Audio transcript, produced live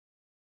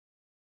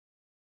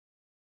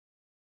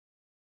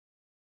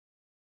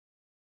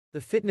The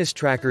fitness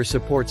tracker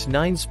supports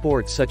 9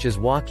 sports such as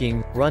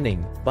walking,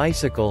 running,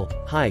 bicycle,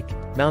 hike,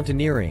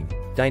 mountaineering,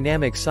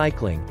 dynamic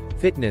cycling,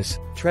 fitness,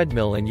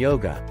 treadmill and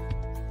yoga.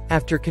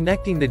 After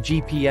connecting the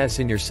GPS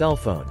in your cell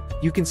phone,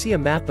 you can see a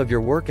map of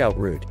your workout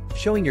route,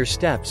 showing your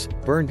steps,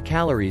 burned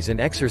calories and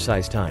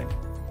exercise time.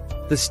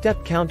 The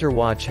step counter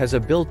watch has a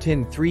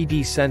built-in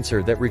 3D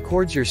sensor that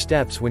records your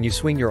steps when you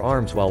swing your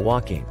arms while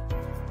walking.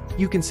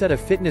 You can set a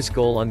fitness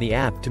goal on the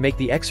app to make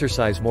the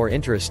exercise more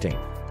interesting.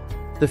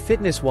 The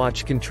fitness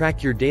watch can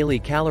track your daily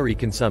calorie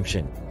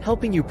consumption,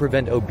 helping you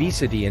prevent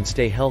obesity and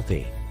stay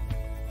healthy.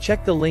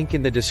 Check the link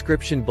in the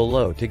description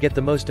below to get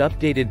the most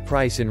updated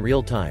price in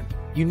real time.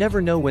 You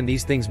never know when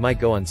these things might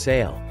go on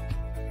sale.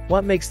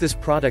 What makes this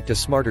product a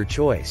smarter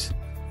choice?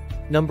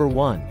 Number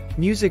 1.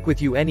 Music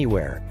with you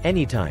anywhere,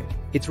 anytime.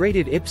 It's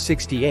rated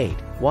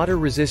IP68, water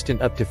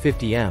resistant up to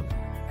 50 m.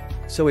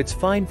 So it's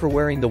fine for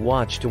wearing the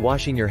watch to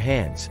washing your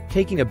hands,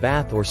 taking a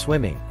bath or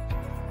swimming.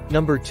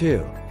 Number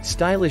 2.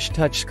 Stylish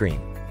touchscreen.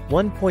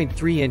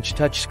 1.3-inch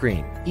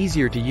touchscreen,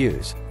 easier to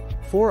use.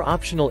 4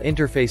 optional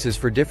interfaces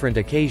for different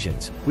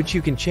occasions, which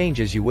you can change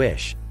as you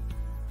wish.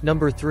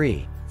 Number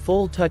 3.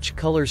 Full touch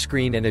color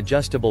screen and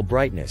adjustable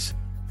brightness.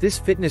 This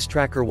fitness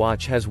tracker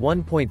watch has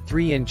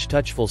 1.3-inch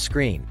touch full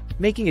screen,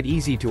 making it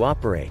easy to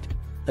operate.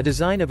 A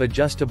design of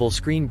adjustable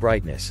screen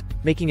brightness,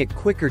 making it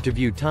quicker to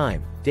view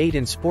time, date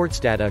and sports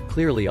data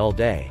clearly all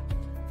day.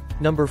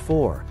 Number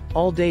 4.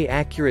 All-day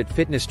accurate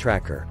fitness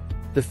tracker.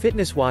 The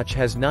fitness watch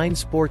has 9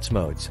 sports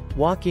modes: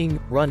 walking,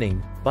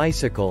 running,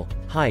 bicycle,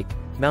 hike,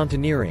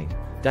 mountaineering,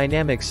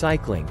 dynamic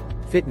cycling,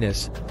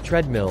 fitness,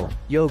 treadmill,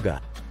 yoga,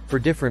 for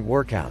different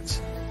workouts.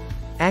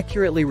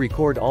 Accurately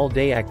record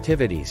all-day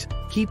activities,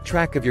 keep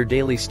track of your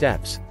daily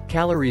steps,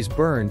 calories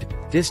burned,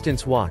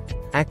 distance walked,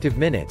 active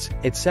minutes,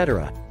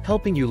 etc.,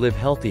 helping you live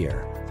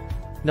healthier.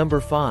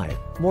 Number 5.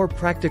 More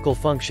practical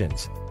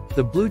functions.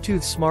 The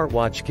Bluetooth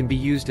smartwatch can be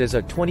used as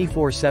a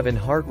 24/7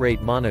 heart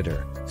rate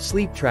monitor,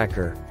 sleep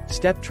tracker,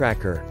 step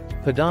tracker,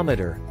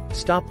 pedometer,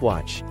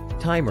 stopwatch,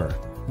 timer,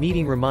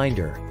 meeting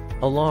reminder,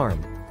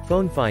 alarm,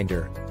 phone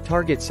finder,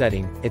 target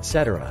setting,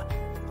 etc.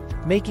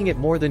 Making it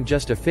more than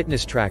just a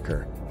fitness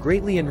tracker,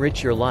 greatly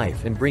enrich your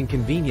life and bring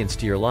convenience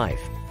to your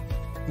life.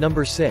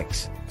 Number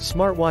 6.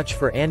 Smartwatch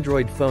for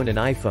Android phone and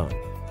iPhone.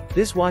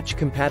 This watch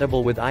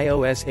compatible with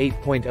iOS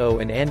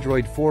 8.0 and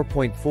Android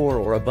 4.4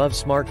 or above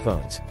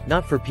smartphones,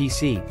 not for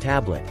PC,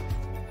 tablet.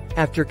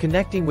 After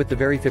connecting with the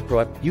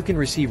VeryFitPro app, you can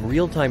receive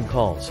real-time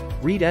calls,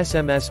 read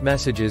SMS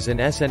messages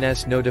and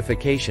SNS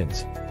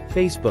notifications,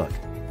 Facebook,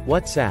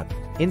 WhatsApp,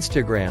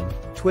 Instagram,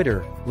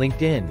 Twitter,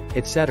 LinkedIn,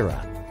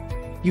 etc.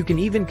 You can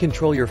even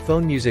control your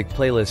phone music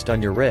playlist on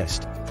your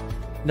wrist.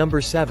 Number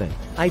 7.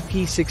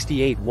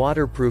 IP68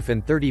 waterproof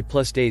and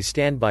 30+ days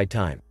standby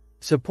time.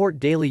 Support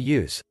daily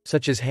use,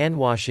 such as hand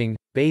washing,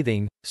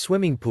 bathing,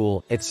 swimming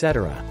pool,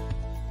 etc.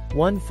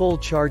 One full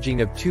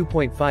charging of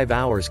 2.5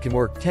 hours can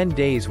work 10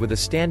 days with a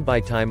standby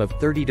time of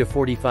 30 to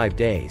 45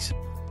 days.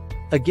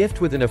 A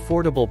gift with an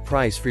affordable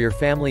price for your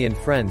family and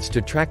friends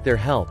to track their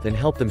health and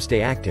help them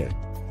stay active.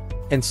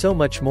 And so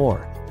much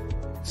more.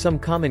 Some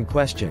common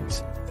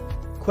questions.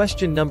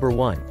 Question number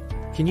 1.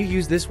 Can you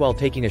use this while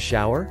taking a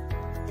shower?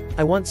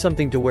 I want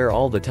something to wear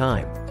all the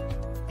time.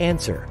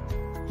 Answer.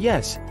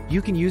 Yes,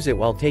 you can use it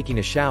while taking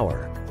a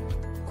shower.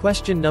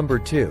 Question number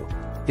 2.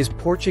 Is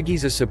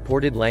Portuguese a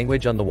supported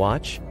language on the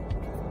watch?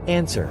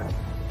 Answer.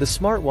 The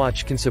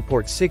smartwatch can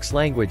support 6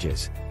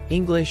 languages: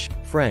 English,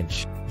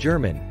 French,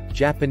 German,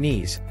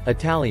 Japanese,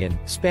 Italian,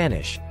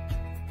 Spanish.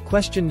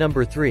 Question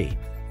number 3.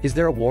 Is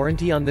there a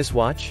warranty on this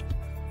watch?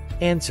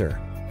 Answer.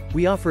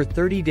 We offer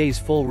 30 days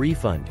full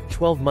refund,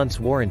 12 months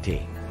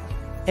warranty.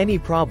 Any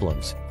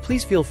problems,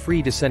 please feel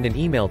free to send an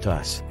email to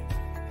us.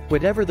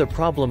 Whatever the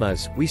problem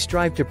is, we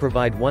strive to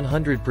provide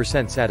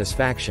 100%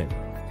 satisfaction.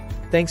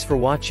 Thanks for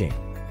watching.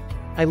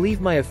 I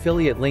leave my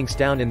affiliate links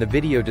down in the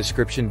video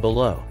description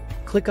below.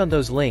 Click on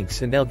those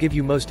links and they'll give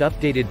you most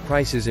updated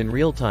prices in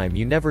real time.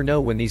 You never know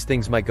when these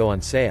things might go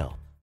on sale.